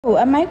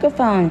A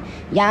microphone.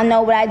 Y'all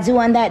know what I do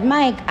on that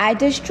mic. I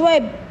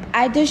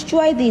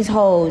destroy these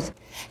hoes.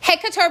 Hey,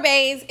 Couture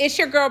Bays, it's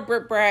your girl,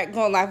 Britt Brad,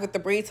 going live with the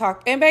Bree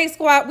Talk and Bay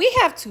Squad. We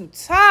have to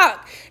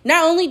talk.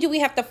 Not only do we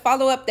have to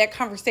follow up that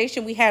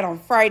conversation we had on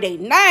Friday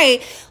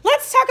night,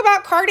 let's talk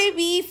about Cardi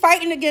B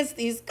fighting against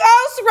these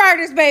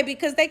ghostwriters, baby,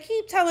 because they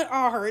keep telling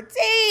all her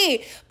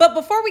tea. But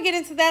before we get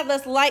into that,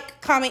 let's like,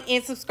 comment,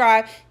 and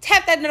subscribe.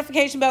 Tap that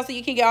notification bell so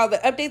you can get all the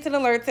updates and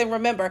alerts. And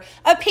remember,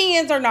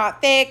 opinions are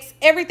not facts.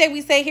 Everything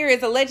we say here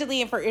is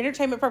allegedly and for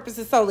entertainment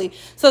purposes solely.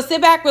 So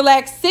sit back,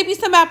 relax, sip you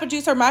some apple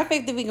juice or my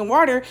favorite vegan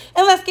water,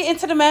 and let's get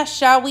into the mess,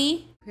 shall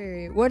we?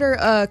 Period. What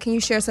are can you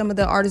share some of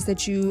the artists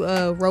that you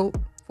wrote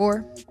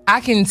for? I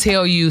can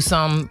tell you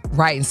some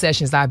writing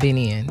sessions I've been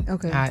in.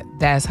 Okay.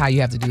 That's how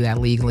you have to do that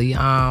legally.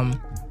 I've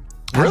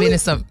been in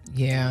some,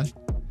 yeah.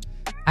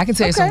 I can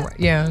tell you some,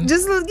 yeah.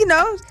 Just, you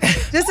know,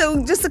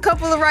 just a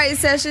couple of writing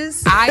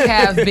sessions. I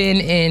have been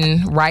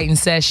in writing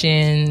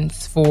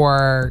sessions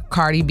for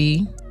Cardi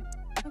B.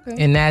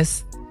 Okay. And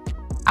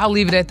I'll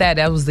leave it at that.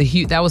 That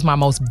was my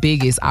most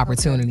biggest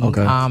opportunity.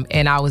 Okay.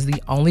 And I was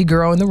the only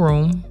girl in the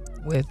room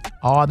with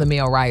all the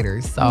male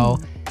writers. So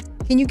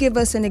can you give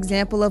us an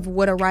example of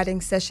what a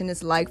writing session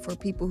is like for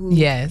people who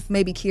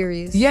may be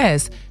curious?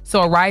 Yes.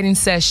 So a writing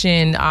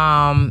session,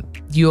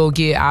 you'll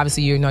get,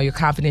 obviously, your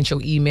confidential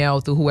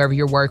email through whoever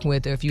you're working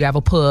with, or if you have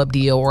a pub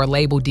deal or a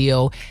label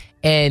deal,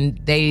 and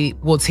they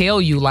will tell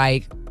you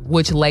like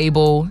which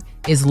label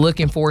is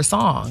looking for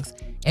songs.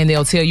 And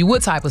they'll tell you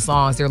what type of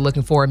songs they're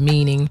looking for,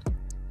 meaning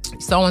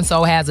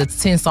so-and-so has a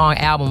 10-song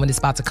album and it's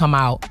about to come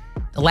out.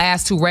 The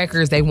last 2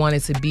 records, they want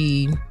it to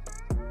be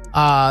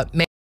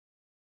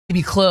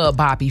maybe club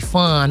boppy,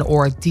 fun,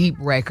 or a deep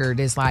record.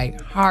 It's like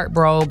heart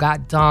bro,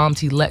 got dumped,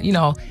 he let,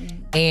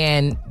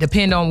 and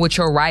depending on what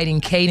your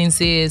writing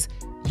cadence is,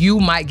 you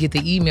might get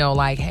the email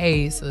like,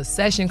 hey, it's a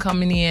session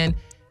coming in.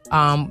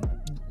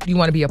 You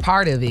want to be a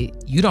part of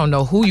it. You don't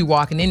know who you're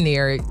walking in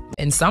there.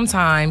 And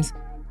sometimes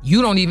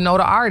you don't even know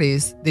the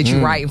artist that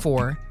you're writing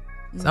for.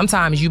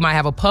 Sometimes you might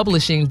have a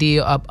publishing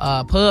deal,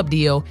 a pub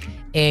deal,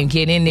 and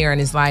get in there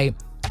and it's like,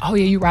 oh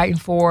yeah, you writing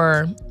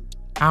for,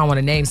 I don't want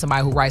to name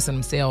somebody who writes for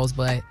themselves,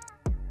 but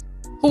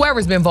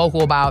whoever's been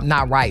vocal about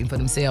not writing for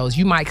themselves,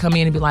 you might come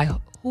in and be like,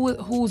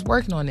 who's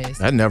working on this?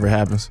 That never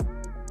happens.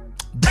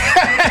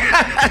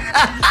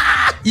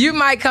 You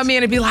might come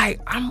in and be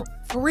like, I'm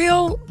for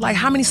real? Like,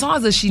 how many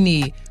songs does she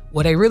need?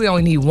 Well, they really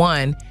only need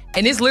 1.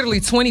 And it's literally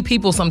 20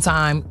 people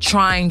sometime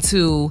trying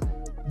to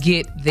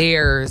get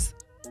theirs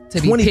to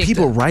be 20 picked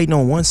people up. writing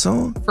on one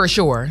song? For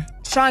sure.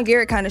 Sean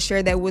Garrett kind of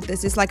shared that with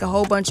us. It's like a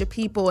whole bunch of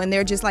people and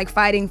they're just like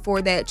fighting for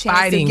that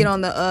chance to get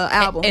on the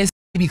album. And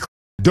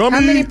Dummy.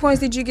 How many points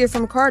did you get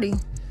from Cardi?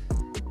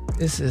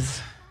 This is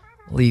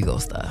legal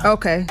stuff.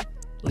 Okay.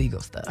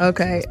 Legal stuff.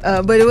 Okay.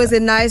 But was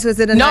it nice? Was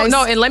it a nice?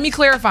 No, and let me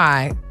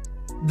clarify.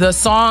 The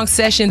song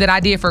session that I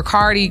did for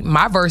Cardi,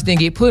 my verse didn't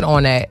get put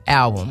on that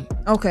album.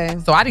 Okay.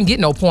 So I didn't get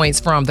no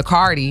points from the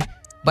Cardi,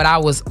 but I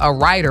was a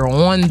writer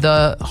on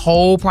the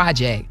whole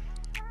project.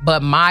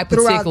 But my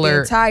particular... Throughout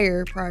the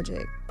entire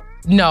project?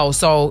 No,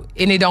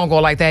 and it don't go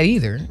like that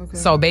either. Okay.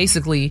 So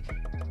basically,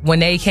 when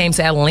they came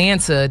to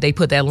Atlanta, they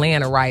put the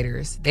Atlanta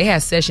writers. They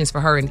had sessions for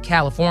her in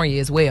California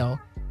as well.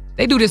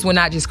 They do this with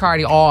not just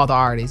Cardi, all the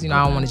artists. I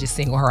don't want to just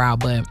single her out,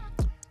 but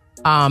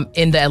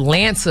in the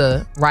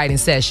Atlanta writing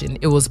session,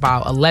 it was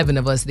about 11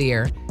 of us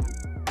there.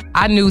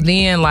 I knew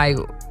then, like,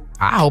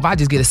 I hope I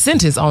just get a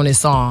sentence on this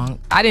song.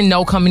 I didn't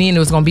know coming in there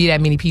was going to be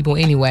that many people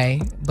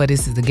anyway, but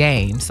this is the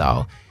game.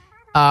 So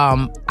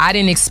I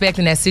didn't expect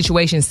in that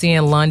situation,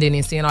 seeing London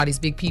and seeing all these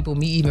big people,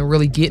 me even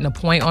really getting a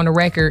point on the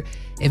record.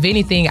 If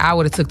anything, I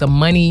would have took the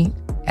money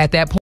at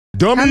that point.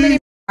 Dummy. How many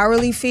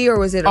hourly fee or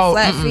was it a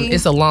flat fee?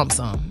 It's a lump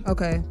sum.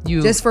 Okay.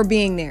 Just for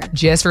being there?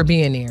 Just for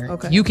being there.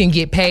 Okay. You can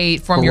get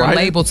paid from your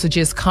label to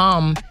just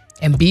come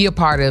and be a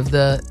part of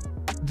the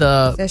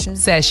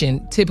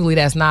session. Typically,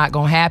 that's not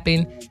going to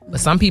happen. But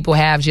some people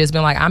have just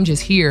been like, I'm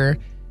just here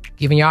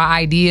giving y'all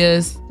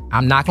ideas.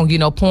 I'm not going to get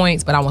no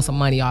points, but I want some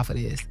money off of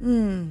this.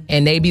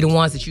 And they be the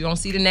ones that you don't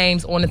see the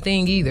names on the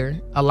thing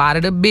either. A lot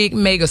of the big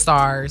mega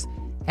stars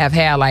have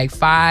had like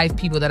 5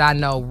 people that I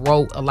know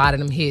wrote a lot of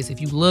them hits.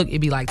 If you look,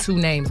 it'd be like 2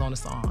 names on the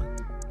song.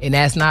 And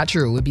that's not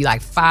true. It'd be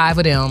like 5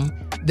 of them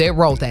that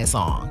wrote that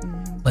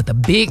song. But the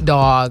big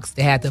dogs,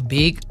 they had the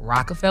big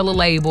Rockefeller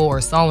label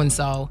or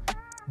so-and-so,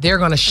 they're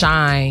going to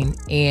shine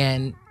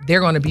and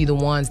they're going to be the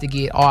ones to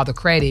get all the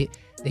credit.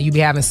 Then you be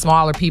having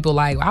smaller people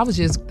like, I was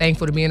just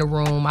thankful to be in the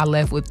room. I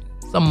left with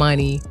some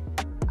money.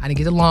 I didn't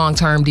get a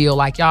long-term deal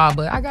like y'all,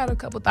 but I got a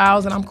couple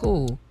thousand. I'm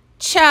cool.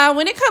 Child,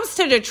 when it comes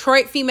to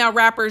Detroit female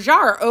rappers, y'all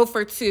are 0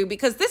 for 2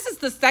 because this is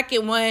the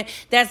second one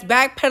that's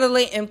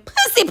backpedaling and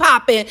pussy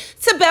popping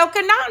to Belka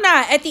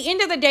Nana. At the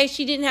end of the day,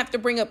 she didn't have to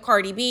bring up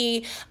Cardi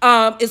B.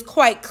 It's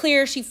quite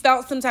clear she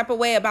felt some type of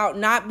way about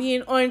not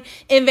being on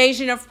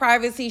Invasion of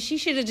Privacy. She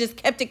should have just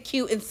kept it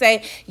cute and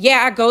say,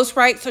 yeah, I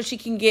ghostwrite so she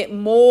can get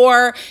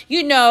more,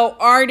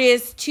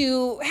 artists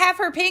to have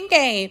her pen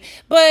game.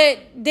 But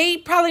they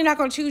probably not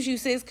going to choose you,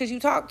 sis, because you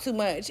talk too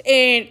much.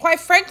 And quite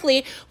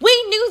frankly,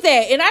 we knew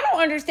that. And I don't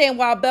don't understand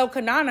why Bel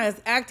Kanana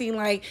is acting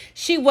like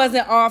she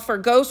wasn't all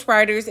for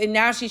ghostwriters and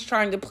now she's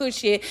trying to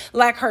push it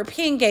like her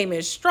pen game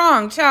is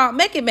strong. Child,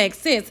 make it make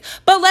sense.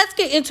 But let's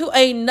get into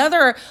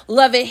another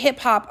Love It Hip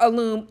Hop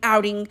alum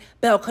outing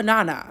Bel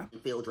Kanana.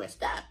 Feel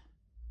dressed up.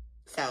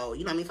 So,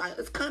 you know what I mean?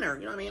 So it's Connor,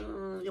 you know what I mean?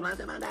 You know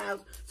what I'm saying?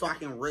 So I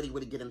can really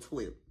get into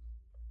it.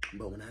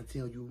 But when I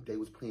tell you they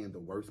was playing the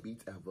worst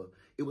beats ever,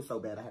 it was so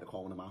bad I had to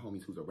call one of my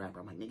homies who's a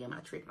rapper. I'm like, nigga, am I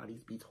tripping? Are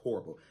these beats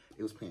horrible?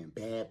 It was playing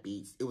bad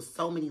beats. It was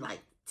so many,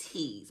 like,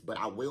 T's. But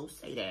I will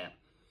say that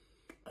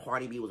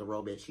Cardi B was a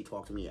real bitch. She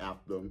talked to me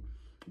after,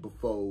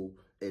 before,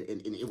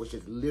 and it was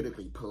just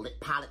literally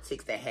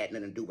politics that had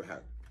nothing to do with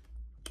her.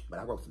 But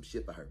I wrote some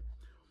shit for her.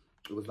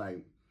 It was like,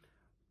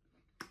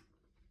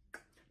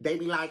 they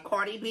be like,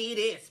 Cardi B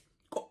this.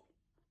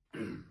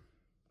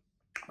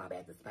 My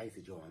bad, the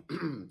spicy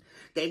joint.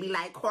 They be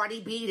like,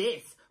 Cardi B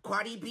this,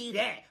 Cardi B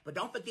that. But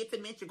don't forget to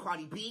mention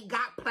Cardi B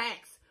got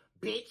plaques,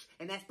 bitch.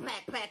 And that's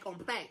plaque on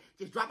plaque.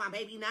 Just drop my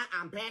baby now,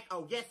 I'm back.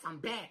 Oh, yes, I'm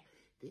back.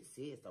 This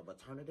is the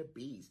return of the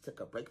bees. Took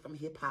a break from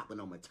hip-hop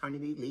and on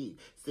maternity leave.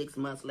 6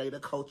 months later,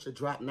 culture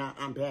dropped. Now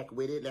I'm back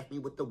with it. Left me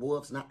with the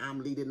wolves. Now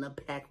I'm leading the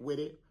pack with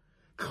it.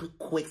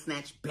 Quick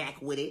snatch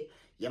back with it.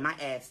 Yeah, my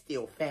ass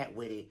still fat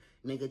with it.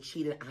 Nigga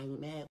cheated, I ain't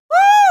mad.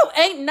 Woo!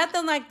 Ain't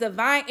nothing like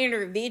divine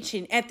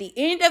intervention. At the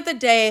end of the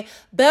day,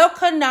 Bel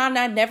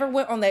Kanana never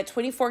went on that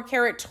 24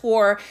 karat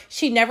tour.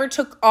 She never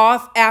took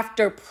off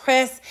after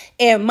press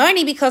and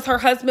money because her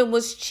husband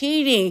was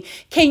cheating.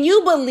 Can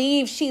you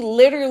believe she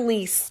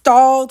literally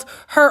stalled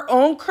her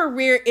own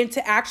career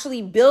into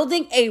actually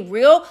building a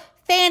real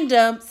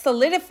fandom,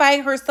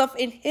 solidifying herself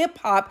in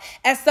hip-hop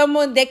as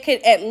someone that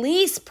could at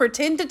least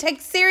pretend to take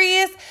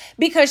serious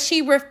because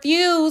she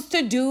refused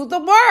to do the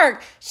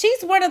work.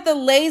 She's one of the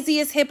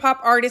laziest hip-hop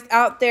artists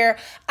out there.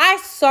 I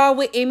saw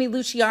what Amy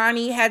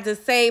Luciani had to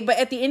say, but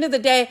at the end of the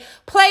day,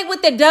 play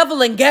with the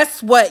devil and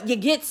guess what? You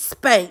get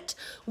spanked.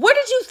 What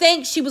did you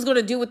think she was going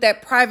to do with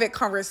that private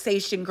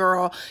conversation,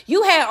 girl?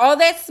 You had all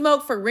that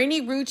smoke for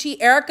Rennie Rucci,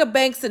 Erica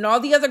Banks, and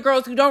all the other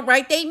girls who don't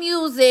write their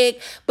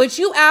music, but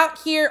you out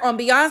here on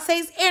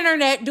Beyonce's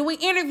internet doing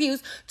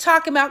interviews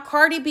talking about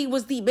Cardi B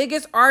was the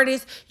biggest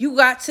artist you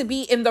got to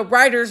be in the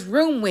writer's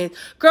room with.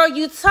 Girl,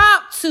 you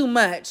talk too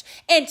much.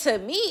 And to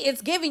me,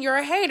 it's giving you're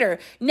a hater.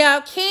 Now,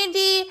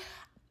 Candy,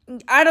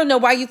 I don't know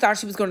why you thought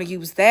she was going to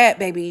use that,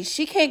 baby.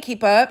 She can't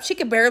keep up. She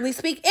can barely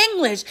speak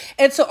English.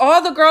 And to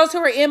all the girls who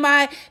are in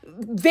my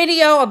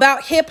video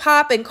about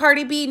hip-hop and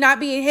Cardi B not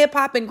being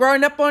hip-hop and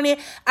growing up on it,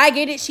 I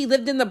get it. She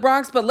lived in the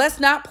Bronx, but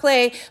let's not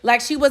play like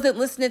she wasn't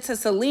listening to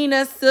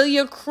Selena,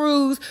 Celia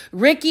Cruz,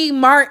 Ricky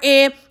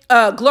Martin,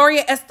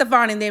 Gloria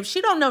Estefan and them.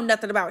 She don't know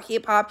nothing about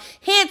hip-hop.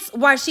 Hence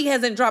why she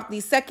hasn't dropped the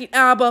second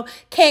album,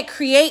 can't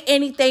create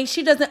anything.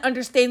 She doesn't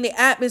understand the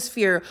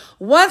atmosphere.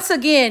 Once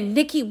again,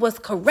 Nikki was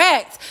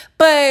correct,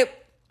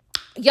 but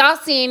y'all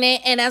seen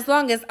it, and as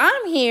long as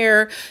I'm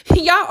here,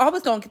 y'all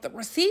always gonna get the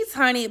receipts,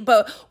 honey.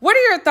 But what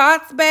are your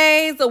thoughts,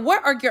 babes?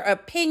 What are your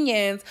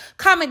opinions?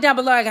 Comment down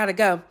below. I gotta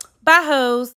go. Bye, hoes.